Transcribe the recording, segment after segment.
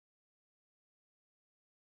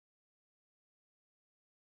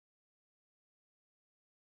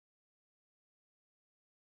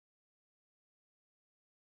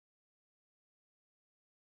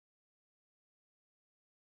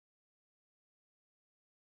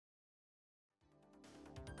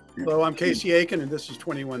Hello, I'm Casey Aiken, and this is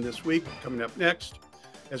 21 This Week. Coming up next,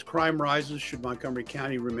 as crime rises, should Montgomery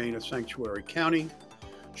County remain a sanctuary county?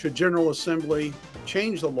 Should General Assembly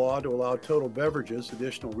change the law to allow total beverages,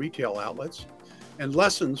 additional retail outlets, and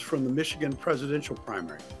lessons from the Michigan presidential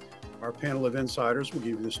primary? Our panel of insiders will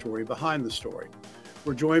give you the story behind the story.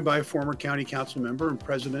 We're joined by a former county council member and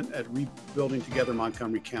president at Rebuilding Together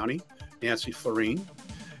Montgomery County, Nancy Floreen,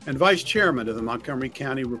 and vice chairman of the Montgomery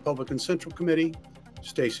County Republican Central Committee,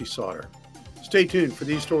 Stacey Sauter. Stay tuned for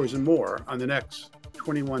these stories and more on the next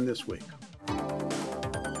 21 This Week.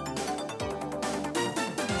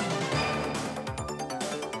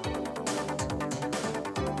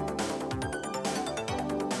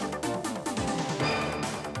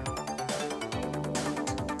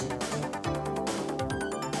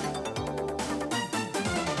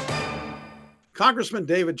 Congressman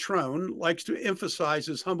David Trone likes to emphasize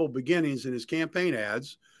his humble beginnings in his campaign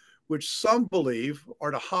ads, which some believe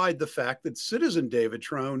are to hide the fact that citizen David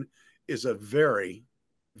Trone is a very,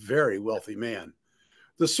 very wealthy man.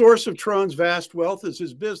 The source of Trone's vast wealth is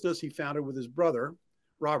his business he founded with his brother,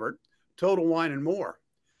 Robert, Total Wine and More,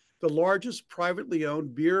 the largest privately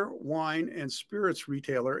owned beer, wine, and spirits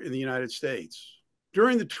retailer in the United States.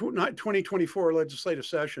 During the 2024 legislative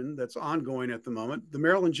session that's ongoing at the moment, the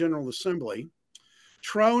Maryland General Assembly,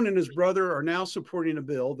 Trone and his brother are now supporting a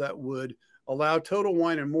bill that would allow Total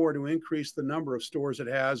Wine and More to increase the number of stores it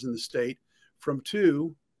has in the state from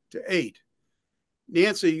 2 to 8.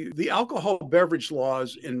 Nancy, the alcohol beverage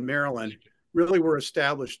laws in Maryland really were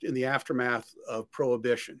established in the aftermath of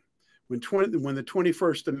Prohibition, when the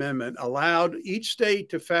 21st Amendment allowed each state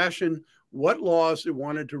to fashion what laws it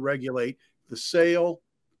wanted to regulate the sale,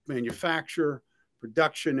 manufacture,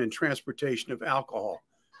 production, and transportation of alcohol.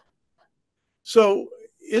 So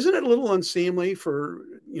isn't it a little unseemly for,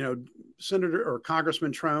 Senator or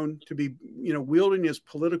Congressman Trone to be, wielding his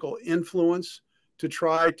political influence to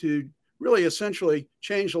try to really essentially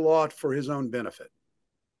change the law for his own benefit?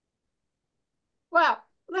 Well,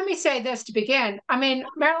 let me say this to begin. I mean,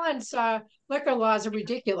 Maryland's liquor laws are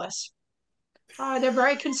ridiculous. They're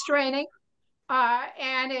very constraining,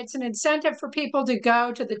 and it's an incentive for people to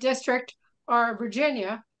go to the district or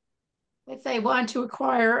Virginia if they want to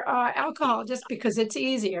acquire alcohol just because it's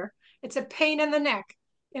easier. It's a pain in the neck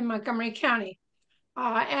in Montgomery County.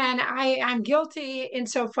 And I'm guilty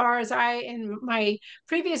insofar as in my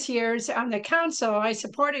previous years on the council, I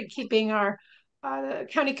supported keeping our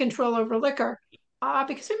county control over liquor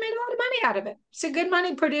because we made a lot of money out of it. It's a good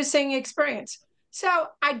money producing experience. So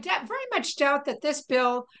I very much doubt that this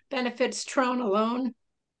bill benefits Trone alone.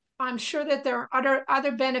 I'm sure that there are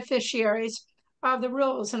other beneficiaries of the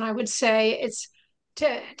rules, and I would say it's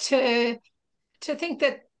to think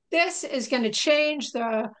that this is going to change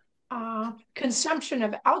the consumption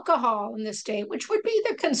of alcohol in the state, which would be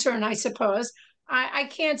the concern, I suppose. I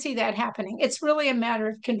can't see that happening. It's really a matter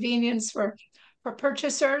of convenience for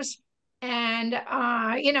purchasers. And,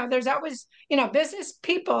 there's always, business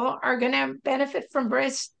people are going to benefit from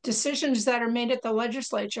various decisions that are made at the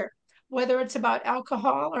legislature, whether it's about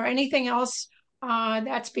alcohol or anything else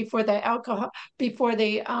that's before the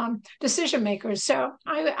decision makers. So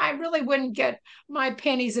I really wouldn't get my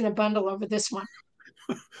panties in a bundle over this one.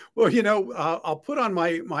 Well, I'll put on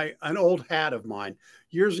an old hat of mine.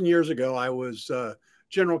 Years and years ago, I was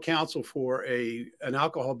general counsel for an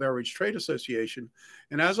alcohol beverage trade association,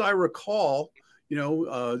 and as I recall,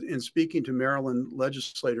 in speaking to Maryland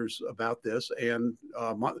legislators about this, and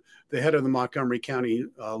the head of the Montgomery County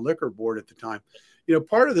Liquor Board at the time,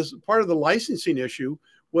 part of the licensing issue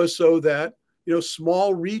was so that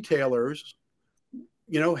small retailers,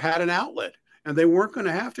 had an outlet. And they weren't going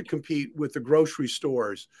to have to compete with the grocery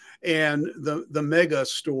stores and the mega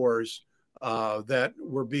stores that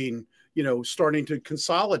were being, starting to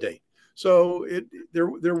consolidate. So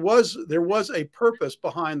there was a purpose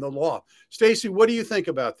behind the law. Stacey, what do you think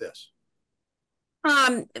about this?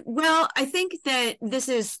 Well, I think that this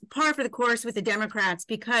is par for the course with the Democrats,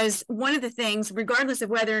 because one of the things, regardless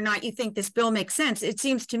of whether or not you think this bill makes sense, it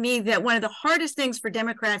seems to me that one of the hardest things for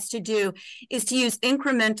Democrats to do is to use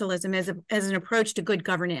incrementalism as an approach to good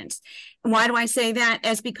governance. And why do I say that?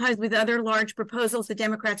 As because with other large proposals the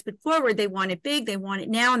Democrats put forward, they want it big, they want it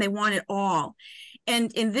now, and they want it all.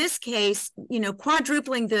 And in this case,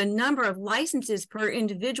 quadrupling the number of licenses per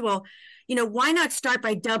individual, why not start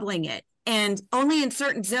by doubling it? And only in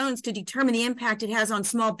certain zones to determine the impact it has on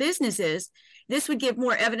small businesses. This would give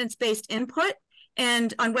more evidence-based input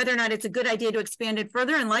and on whether or not it's a good idea to expand it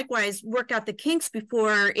further, and likewise work out the kinks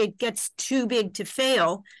before it gets too big to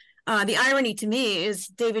fail. The irony to me is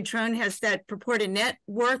David Trone has that purported net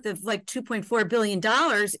worth of like $2.4 billion,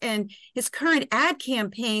 and his current ad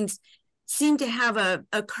campaigns seem to have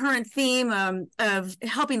a current theme of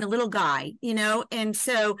helping the little guy, and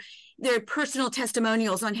so their personal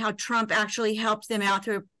testimonials on how Trump actually helped them out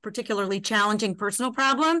through a particularly challenging personal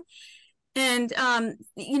problem. And,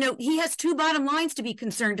 he has two bottom lines to be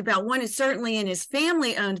concerned about. One is certainly in his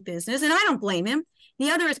family-owned business, and I don't blame him. The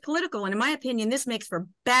other is political. And in my opinion, this makes for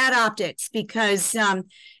bad optics because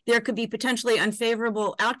there could be potentially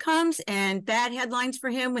unfavorable outcomes and bad headlines for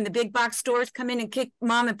him when the big box stores come in and kick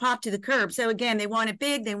mom and pop to the curb. So again, they want it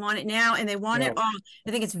big, they want it now, and they want it all. I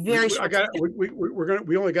think it's very short.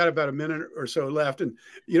 We only got about a minute or so left. And,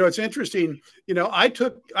 it's interesting.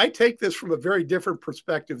 I take this from a very different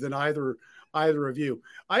perspective than either of you.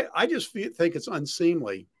 I just think it's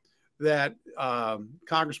unseemly that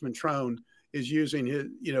Congressman Trone is using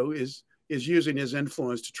his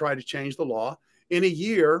influence to try to change the law in a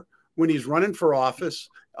year when he's running for office,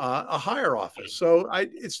 a higher office. So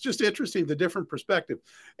it's just interesting, the different perspective.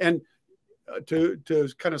 And to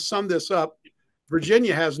kind of sum this up,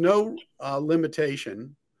 Virginia has no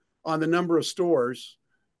limitation on the number of stores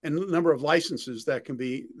and the number of licenses that can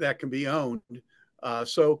be owned.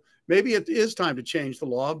 So maybe it is time to change the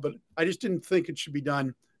law, but I just didn't think it should be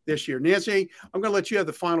done this year. Nancy, I'm going to let you have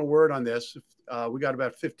the final word on this. We got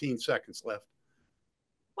about 15 seconds left.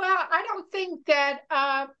 Well, I don't think that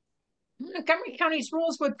Montgomery County's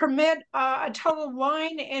rules would permit a total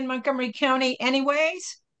line in Montgomery County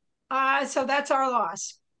anyways. So that's our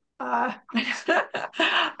loss. And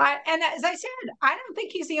as I said, I don't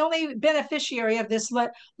think he's the only beneficiary of this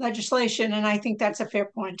legislation. And I think that's a fair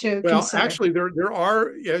point to consider. Actually, there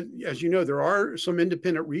are, as you know, there are some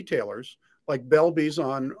independent retailers like Belby's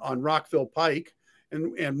on Rockville Pike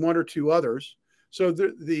and one or two others. So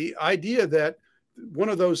the idea that one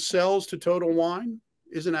of those sells to Total Wine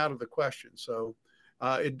isn't out of the question. So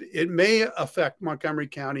it may affect Montgomery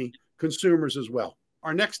County consumers as well.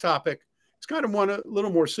 Our next topic is kind of a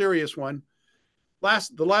little more serious one.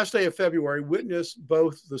 The last day of February witnessed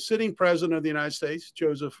both the sitting president of the United States,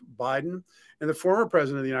 Joseph Biden, and the former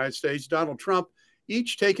president of the United States, Donald Trump,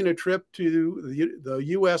 each taking a trip to the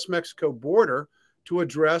U.S.-Mexico border to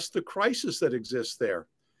address the crisis that exists there.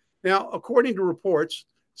 Now, according to reports,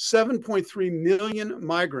 7.3 million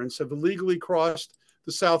migrants have illegally crossed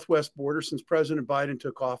the southwest border since President Biden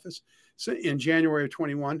took office in January of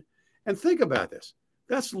 21. And think about this.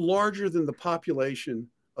 That's larger than the population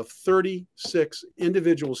of 36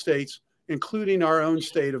 individual states, including our own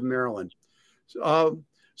state of Maryland.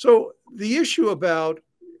 So the issue about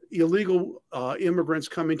illegal immigrants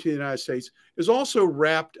coming to the United States is also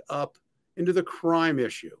wrapped up into the crime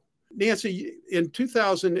issue. Nancy, in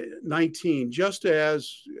 2019, just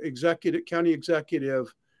as County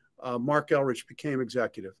Executive Mark Elrich became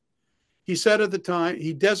executive, he said at the time,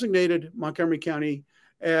 he designated Montgomery County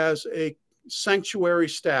as a sanctuary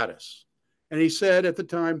status. And he said at the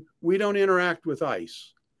time, we don't interact with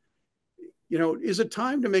ICE. Is it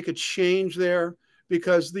time to make a change there?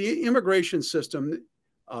 Because the immigration system,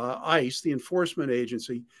 ICE, the enforcement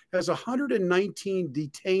agency, has 119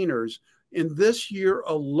 detainers in this year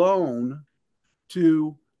alone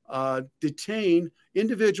to detain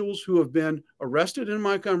individuals who have been arrested in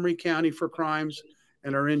Montgomery County for crimes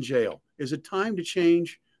and are in jail. Is it time to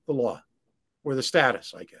change the law or the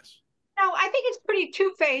status, I guess? No, I think it's pretty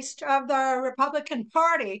two-faced of the Republican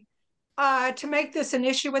Party to make this an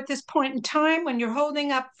issue at this point in time when you're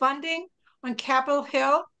holding up funding on Capitol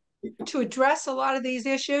Hill to address a lot of these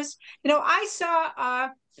issues. I saw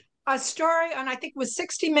a story on, I think it was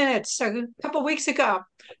 60 Minutes a couple of weeks ago,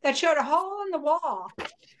 that showed a hole in the wall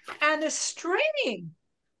and a string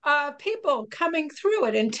of people coming through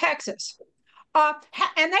it in Texas. And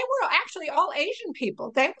they were actually all Asian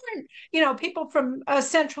people. They weren't, people from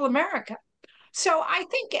Central America. So I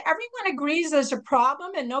think everyone agrees there's a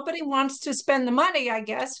problem and nobody wants to spend the money, I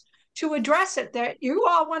guess, to address it. That you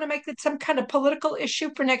all want to make it some kind of political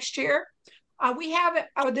issue for next year. We have it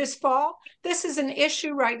this fall. This is an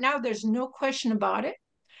issue right now. There's no question about it.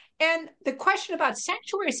 And the question about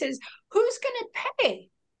sanctuaries is, who's going to pay?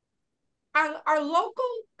 Are local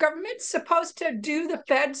governments supposed to do the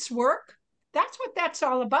feds' work? That's what that's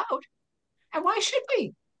all about. And why should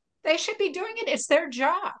we? They should be doing it. It's their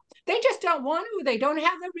job. They just don't want to. They don't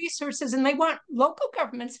have the resources, and they want local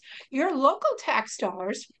governments, your local tax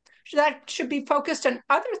dollars, that should be focused on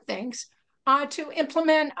other things to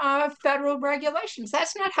implement federal regulations.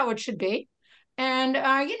 That's not how it should be. And,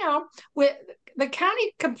 the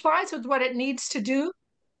county complies with what it needs to do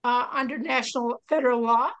under national federal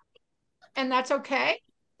law, and that's okay.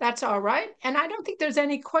 That's all right. And I don't think there's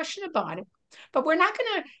any question about it. But we're not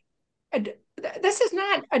going to, this is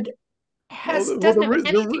not, doesn't have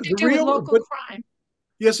anything to do with local crime.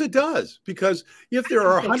 Yes, it does. Because if there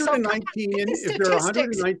are 119, if there are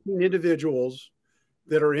 119 individuals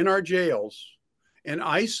that are in our jails and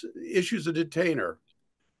ICE issues a detainer,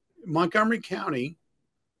 Montgomery County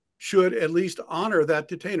should at least honor that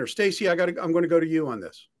detainer. Stacey, I'm going to go to you on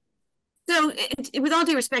this. So with all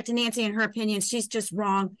due respect to Nancy and her opinions, she's just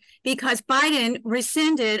wrong, because Biden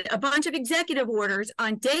rescinded a bunch of executive orders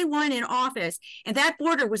on day one in office. And that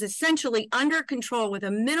border was essentially under control with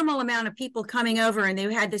a minimal amount of people coming over, and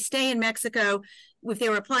they had to stay in Mexico if they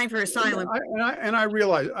were applying for asylum. I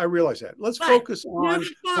realize that. Let's focus on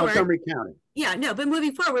Montgomery County. Yeah, no, but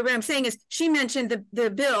moving forward, what I'm saying is she mentioned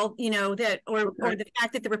the bill, or the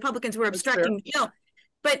fact that the Republicans were obstructing the bill.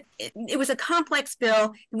 But it was a complex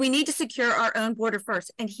bill. We need to secure our own border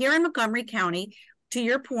first. And here in Montgomery County, to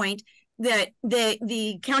your point, that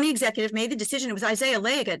the county executive made the decision, it was Isaiah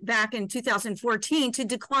Leggett back in 2014, to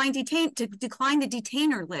decline the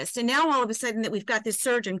detainer list. And now all of a sudden that we've got this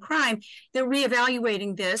surge in crime, they're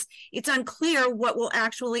reevaluating this. It's unclear what will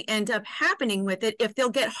actually end up happening with it, if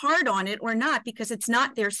they'll get hard on it or not, because it's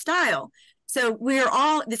not their style. So we're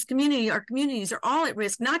all, our communities are all at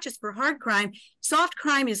risk, not just for hard crime, soft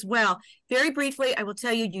crime as well. Very briefly, I will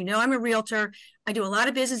tell you, I'm a realtor. I do a lot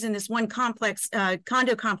of business in this one complex,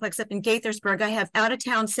 condo complex up in Gaithersburg. I have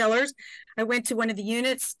out-of-town sellers. I went to one of the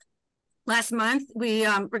units last month.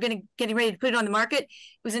 We're getting ready to put it on the market.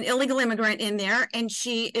 It was an illegal immigrant in there, and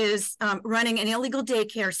she is running an illegal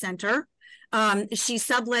daycare center. She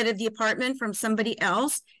subletted the apartment from somebody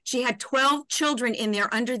else. She had 12 children in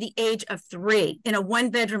there under the age of 3 in a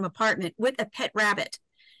 1-bedroom apartment with a pet rabbit,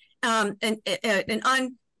 an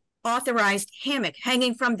unauthorized hammock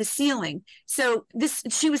hanging from the ceiling. So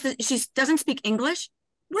she doesn't speak English.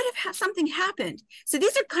 What if something happened? So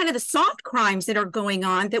these are kind of the soft crimes that are going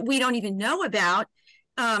on that we don't even know about,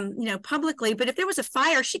 publicly. But if there was a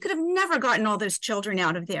fire, she could have never gotten all those children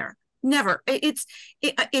out of there. Never. We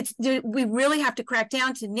really have to crack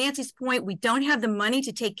down. To Nancy's point, we don't have the money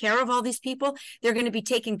to take care of all these people. They're going to be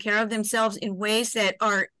taking care of themselves in ways that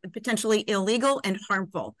are potentially illegal and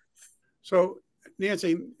harmful. So,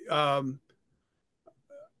 Nancy, I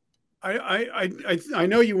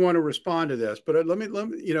know you want to respond to this, but let me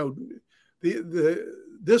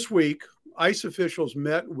this week, ICE officials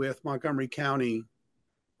met with Montgomery County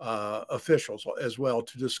officials as well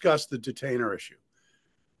to discuss the detainer issue.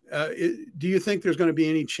 Do you think there's going to be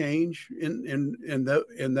any change in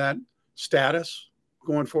that status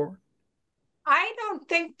going forward? I don't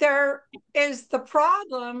think there is the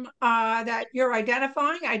problem that you're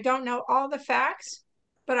identifying. I don't know all the facts,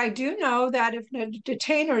 but I do know that if a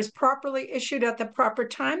detainer is properly issued at the proper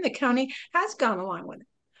time, the county has gone along with it.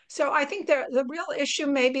 So I think the real issue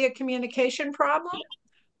may be a communication problem.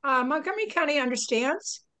 Montgomery County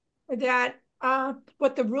understands that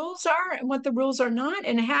what the rules are and what the rules are not,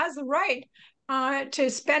 and has the right to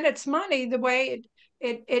spend its money the way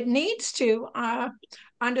it needs to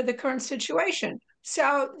under the current situation.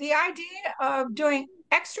 So the idea of doing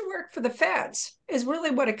extra work for the feds is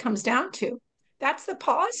really what it comes down to. That's the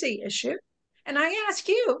policy issue. And I ask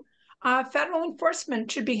you, federal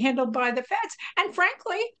enforcement should be handled by the feds. And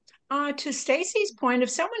frankly, to Stacey's point,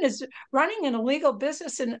 if someone is running an illegal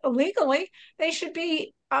business and illegally, they should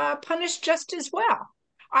be punished just as well.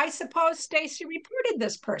 I suppose Stacey reported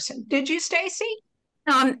this person. Did you, Stacey?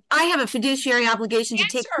 I have a fiduciary obligation to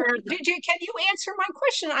take care of them. Can you answer my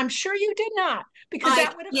question? I'm sure you did not, because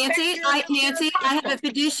that would affect Nancy, I have a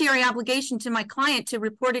fiduciary obligation to my client to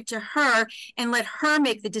report it to her and let her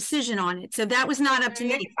make the decision on it. So that was not up to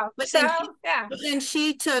me. But then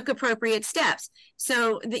she took appropriate steps.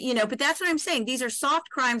 So but that's what I'm saying. These are soft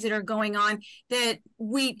crimes that are going on that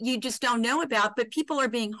you just don't know about, but people are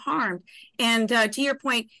being harmed. And to your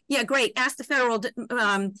point, yeah, great. Ask the federal.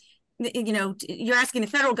 You're asking the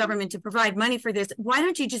federal government to provide money for this. Why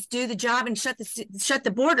don't you just do the job and shut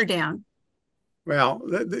the border down? Well,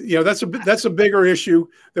 that's a bigger issue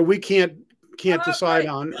that we can't decide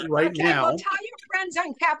on right now. Well, tell your friends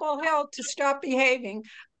on Capitol Hill to stop behaving.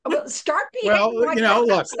 Well, start behaving. Well,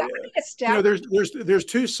 look, there's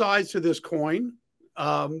two sides to this coin.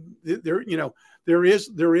 There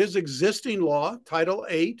is existing law. Title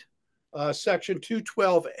 8, Section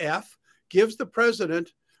 212F gives the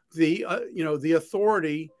president the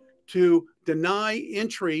authority to deny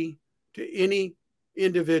entry to any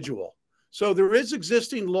individual. So there is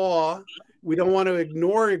existing law. We don't want to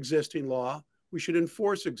ignore existing law. We should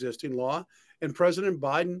enforce existing law. And President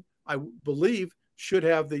Biden, I believe, should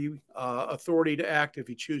have the authority to act if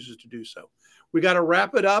he chooses to do so. we got to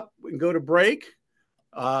wrap it up and go to break.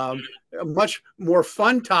 A much more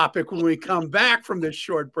fun topic when we come back from this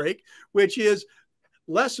short break, which is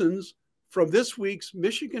lessons from this week's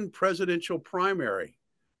Michigan presidential primary.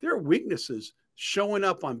 There are weaknesses showing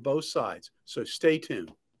up on both sides, so stay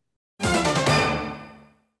tuned.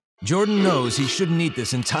 Jordan knows he shouldn't eat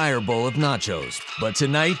this entire bowl of nachos, but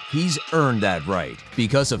tonight he's earned that right.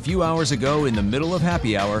 Because a few hours ago in the middle of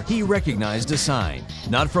happy hour, he recognized a sign.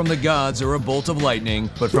 Not from the gods or a bolt of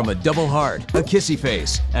lightning, but from a double heart, a kissy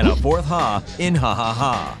face, and a fourth ha in ha ha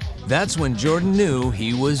ha. That's when Jordan knew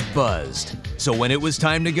he was buzzed. So when it was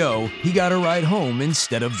time to go, he got a ride home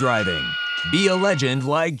instead of driving. Be a legend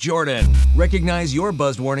like Jordan. Recognize your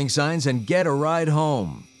buzzed warning signs and get a ride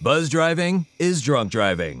home. Buzz driving is drunk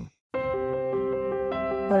driving.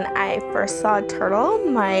 When I first saw a turtle,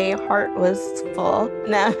 my heart was full.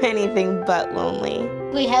 Now I'm anything but lonely.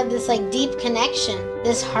 We have this deep connection,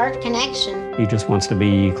 this heart connection. He just wants to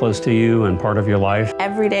be close to you and part of your life.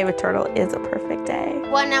 Every day with Turtle is a perfect day.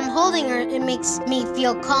 When I'm holding her, it makes me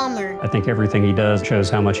feel calmer. I think everything he does shows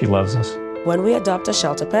how much he loves us. When we adopt a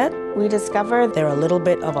shelter pet, we discover they're a little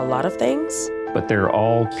bit of a lot of things. But they're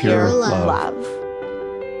all pure love.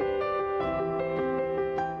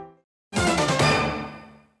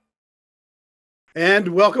 And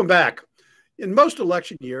welcome back. In most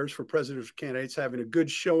election years for presidential candidates having a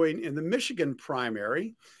good showing in the Michigan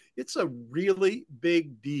primary, it's a really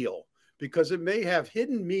big deal because it may have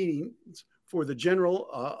hidden meanings for the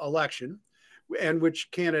general election, and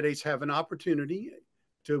which candidates have an opportunity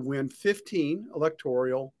to win 15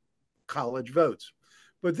 electoral college votes.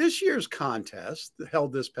 But this year's contest,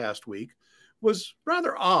 held this past week, was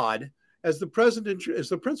rather odd as the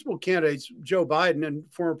principal candidates, Joe Biden and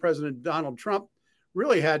former President Donald Trump,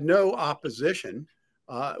 really had no opposition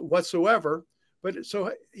whatsoever. But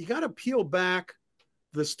so you got to peel back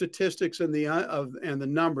the statistics and the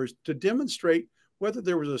numbers to demonstrate whether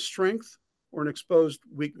there was a strength or an exposed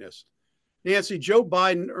weakness. Nancy, Joe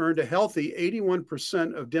Biden earned a healthy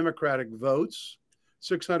 81% of Democratic votes,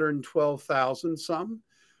 612,000 some,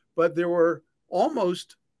 but there were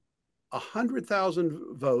almost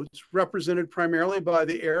 100,000 votes represented primarily by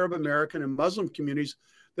the Arab American and Muslim communities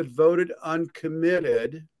that voted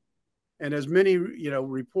uncommitted. And as many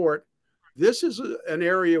report, this is an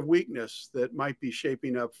area of weakness that might be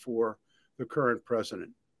shaping up for the current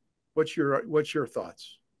president. What's your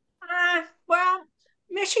thoughts? Well,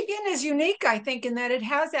 Michigan is unique, I think, in that it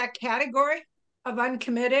has that category of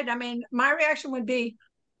uncommitted. I mean, my reaction would be,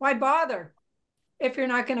 why bother if you're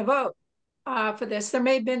not going to vote for this? There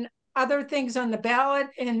may have been other things on the ballot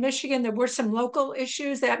in Michigan. There were some local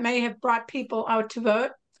issues that may have brought people out to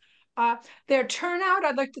vote. Their turnout,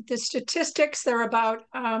 I looked at the statistics. There are about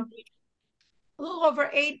a little over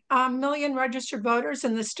 8 million registered voters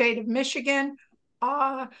in the state of Michigan.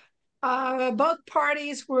 Both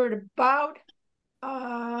parties were at about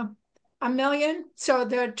 1 million. So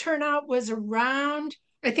the turnout was around,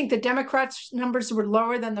 I think the Democrats' numbers were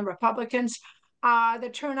lower than the Republicans. The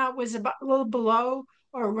turnout was about a little below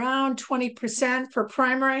or around 20% for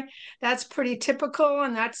primary. That's pretty typical,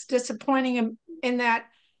 and that's disappointing in that,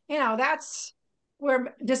 that's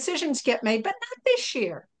where decisions get made, but not this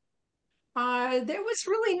year. There was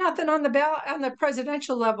really nothing on the ballot on the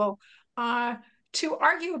presidential level to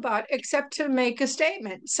argue about except to make a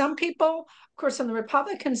statement. Some people, of course, on the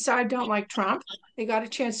Republican side don't like Trump. They got a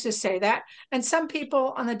chance to say that. And some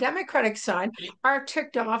people on the Democratic side are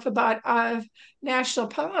ticked off about national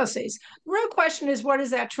policies. The real question is, what does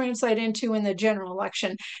that translate into in the general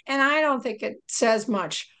election? And I don't think it says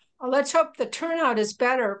much. Let's hope the turnout is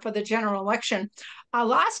better for the general election.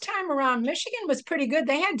 Last time around, Michigan was pretty good.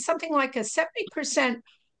 They had something like a 70%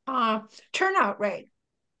 turnout rate.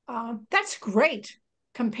 That's great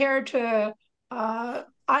compared to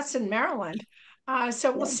us in Maryland.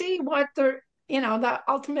 So we'll see what the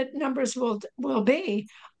ultimate numbers will be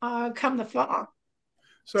come the fall.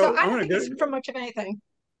 So I don't think it's for much of anything.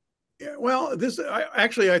 Yeah, well,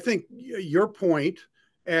 I think your point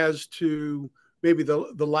as to maybe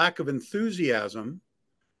the lack of enthusiasm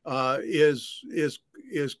is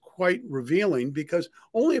quite revealing, because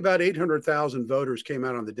only about 800,000 voters came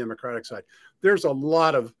out on the Democratic side. There's a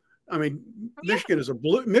lot of, Michigan is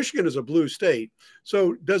a blue state.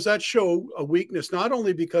 So does that show a weakness, not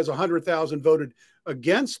only because 100,000 voted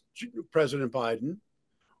against President Biden,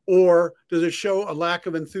 or does it show a lack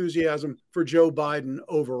of enthusiasm for Joe Biden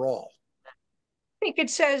overall? I think it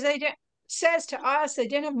says to us they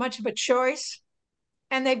didn't have much of a choice,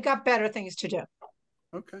 and they've got better things to do.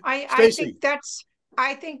 Okay.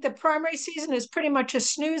 I think the primary season is pretty much a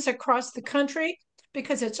snooze across the country,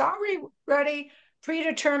 because it's already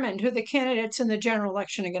predetermined who the candidates in the general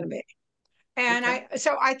election are going to be. And Okay.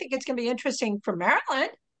 so I think it's going to be interesting for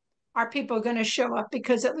Maryland. Are people going to show up?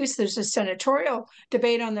 Because at least there's a senatorial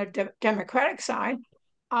debate on the Democratic side.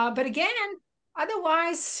 But again,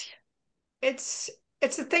 otherwise, it's a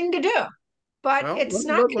thing to do. But Well, it's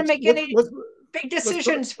not going to make any big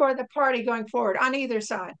decisions for the party going forward on either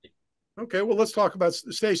side. Okay, well, let's talk about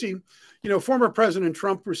Stacey. You know, former President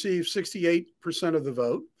Trump received 68% of the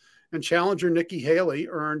vote, and challenger Nikki Haley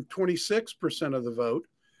earned 26% of the vote.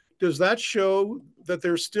 Does that show that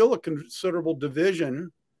there's still a considerable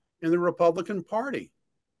division in the Republican Party?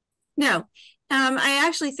 No, I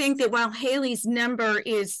actually think that while Haley's number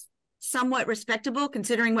is somewhat respectable,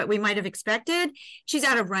 considering what we might have expected, she's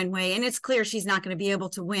out of runway, and it's clear she's not going to be able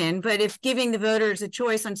to win. But if giving the voters a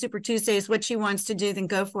choice on Super Tuesday is what she wants to do, then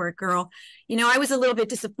go for it, girl. You know, I was a little bit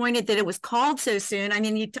disappointed that it was called so soon. I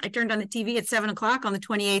mean, I turned on the TV at 7 o'clock on the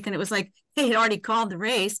 28th, and it was like they had already called the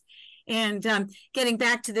race. And getting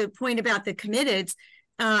back to the point about the committeds,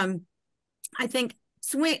 I think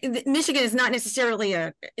Michigan is not necessarily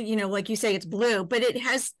a, you know, like you say, it's blue, but it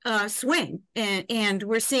has a swing. And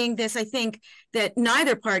we're seeing this. I think that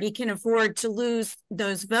neither party can afford to lose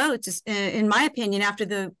those votes, in my opinion, after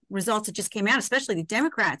the results that just came out, especially the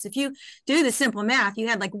Democrats. If you do the simple math, you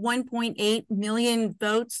had like 1.8 million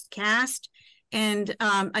votes cast. And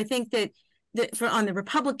I think that on the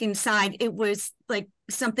Republican side, it was like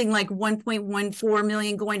something like 1.14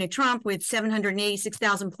 million going to Trump, with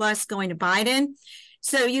 786,000 plus going to Biden.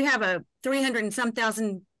 So you have a 300 and some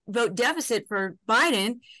thousand vote deficit for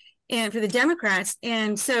Biden and for the Democrats.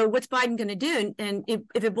 And so what's Biden going to do? And if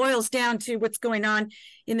it boils down to what's going on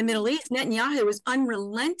in the Middle East, Netanyahu is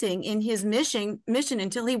unrelenting in his mission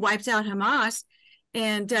until he wipes out Hamas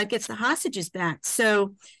and gets the hostages back.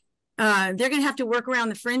 So they're going to have to work around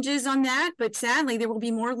the fringes on that, but sadly, there will be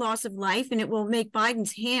more loss of life, and it will make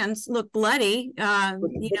Biden's hands look bloody.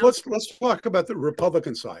 Let's talk about the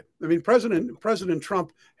Republican side. I mean, President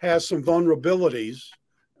Trump has some vulnerabilities,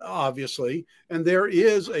 obviously, and there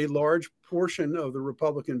is a large portion of the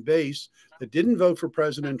Republican base that didn't vote for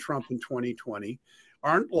President Trump in 2020,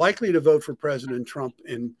 aren't likely to vote for President Trump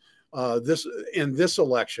in this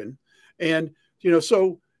election, and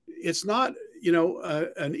so it's not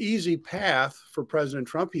an easy path for President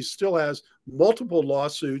Trump. He still has multiple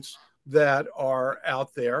lawsuits that are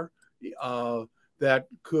out there that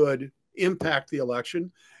could impact the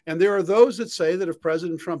election. And there are those that say that if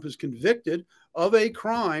President Trump is convicted of a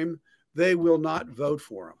crime, they will not vote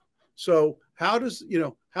for him. So how do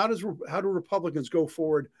Republicans go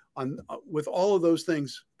forward with all of those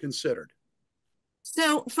things considered?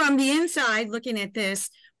 So from the inside, looking at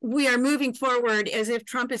this, we are moving forward as if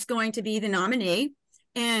Trump is going to be the nominee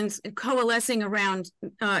and coalescing around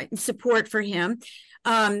support for him.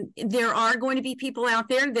 There are going to be people out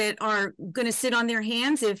there that are going to sit on their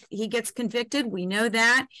hands if he gets convicted. We know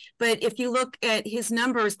that. But if you look at his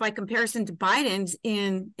numbers by comparison to Biden's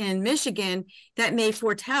in Michigan, that may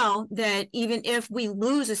foretell that even if we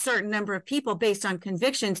lose a certain number of people based on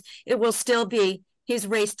convictions, it will still be his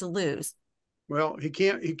race to lose. Well, he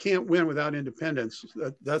can't win without independence.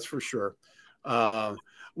 That's for sure.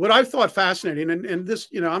 What I thought fascinating, and this,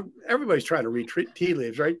 everybody's trying to read tea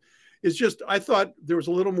leaves, right? Is just, I thought there was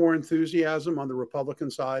a little more enthusiasm on the Republican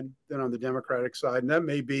side than on the Democratic side. And that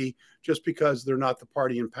may be just because they're not the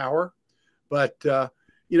party in power. But,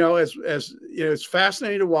 it's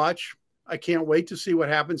fascinating to watch. I can't wait to see what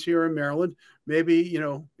happens here in Maryland. Maybe,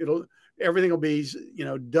 everything will be,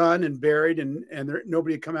 done and buried and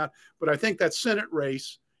nobody will come out. But I think that Senate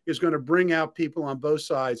race is going to bring out people on both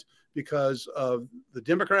sides because of the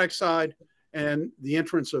Democratic side and the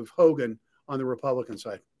entrance of Hogan on the Republican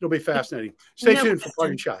side. It'll be fascinating. Stay tuned for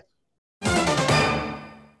Parting Shot.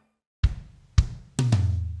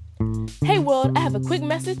 Hey world, I have a quick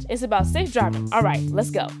message. It's about safe driving. All right,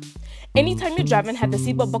 let's go. Anytime you're driving, have the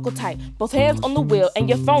seatbelt buckled tight, both hands on the wheel and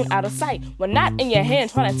your phone out of sight. When not in your hand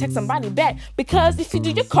trying to text somebody back, because if you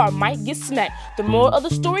do, your car might get smacked. The moral of the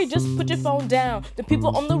story, just put your phone down. The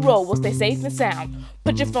people on the road will stay safe and sound.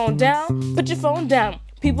 Put your phone down, put your phone down.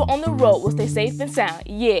 People on the road will stay safe and sound.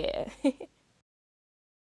 Yeah.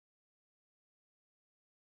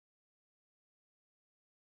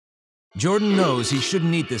 Jordan knows he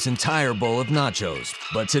shouldn't eat this entire bowl of nachos,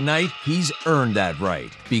 but tonight he's earned that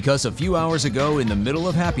right. Because a few hours ago in the middle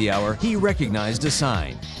of happy hour, he recognized a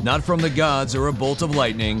sign. Not from the gods or a bolt of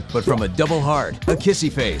lightning, but from a double heart, a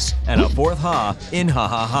kissy face, and a fourth ha in ha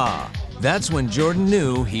ha ha. That's when Jordan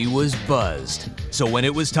knew he was buzzed. So when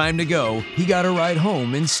it was time to go, he got a ride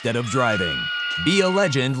home instead of driving. Be a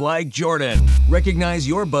legend like Jordan. Recognize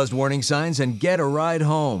your buzzed warning signs and get a ride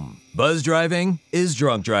home. Buzz driving is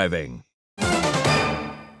drunk driving.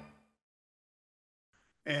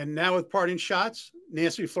 And now with parting shots,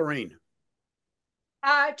 Nancy Floreen.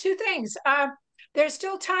 Two things. There's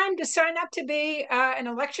still time to sign up to be an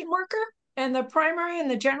election worker, and the primary and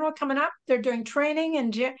the general coming up. They're doing training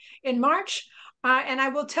in March. And I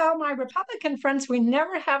will tell my Republican friends, we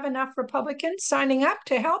never have enough Republicans signing up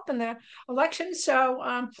to help in the election.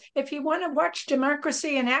 So if you want to watch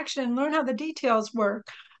Democracy in Action and learn how the details work,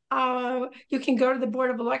 you can go to the Board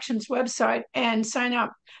of Elections website and sign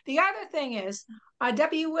up. The other thing is,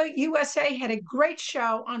 WUSA had a great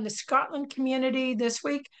show on the Scotland community this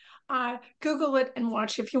week. Google it and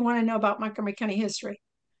watch if you want to know about Montgomery County history.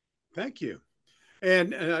 Thank you.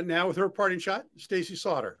 And now with her parting shot, Stacey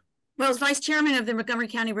Sauter. Well, as Vice Chairman of the Montgomery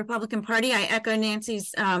County Republican Party, I echo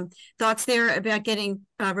Nancy's thoughts there about getting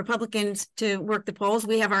Republicans to work the polls.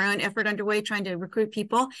 We have our own effort underway trying to recruit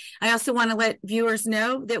people. I also want to let viewers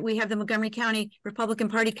know that we have the Montgomery County Republican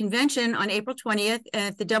Party Convention on April 20th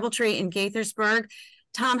at the Doubletree in Gaithersburg.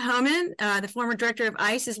 Tom Homan, the former director of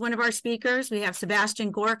ICE, is one of our speakers. We have Sebastian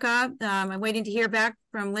Gorka. I'm waiting to hear back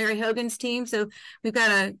from Larry Hogan's team. So we've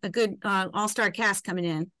got a good all-star cast coming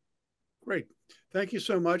in. Great. Thank you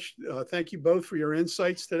so much. Thank you both for your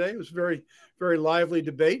insights today. It was a very, very lively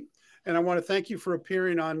debate. And I want to thank you for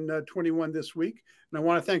appearing on 21 this week. And I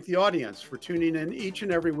want to thank the audience for tuning in each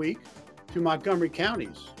and every week to Montgomery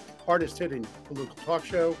County's hardest hitting political talk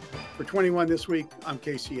show. For 21 this week, I'm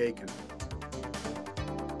Casey Aiken.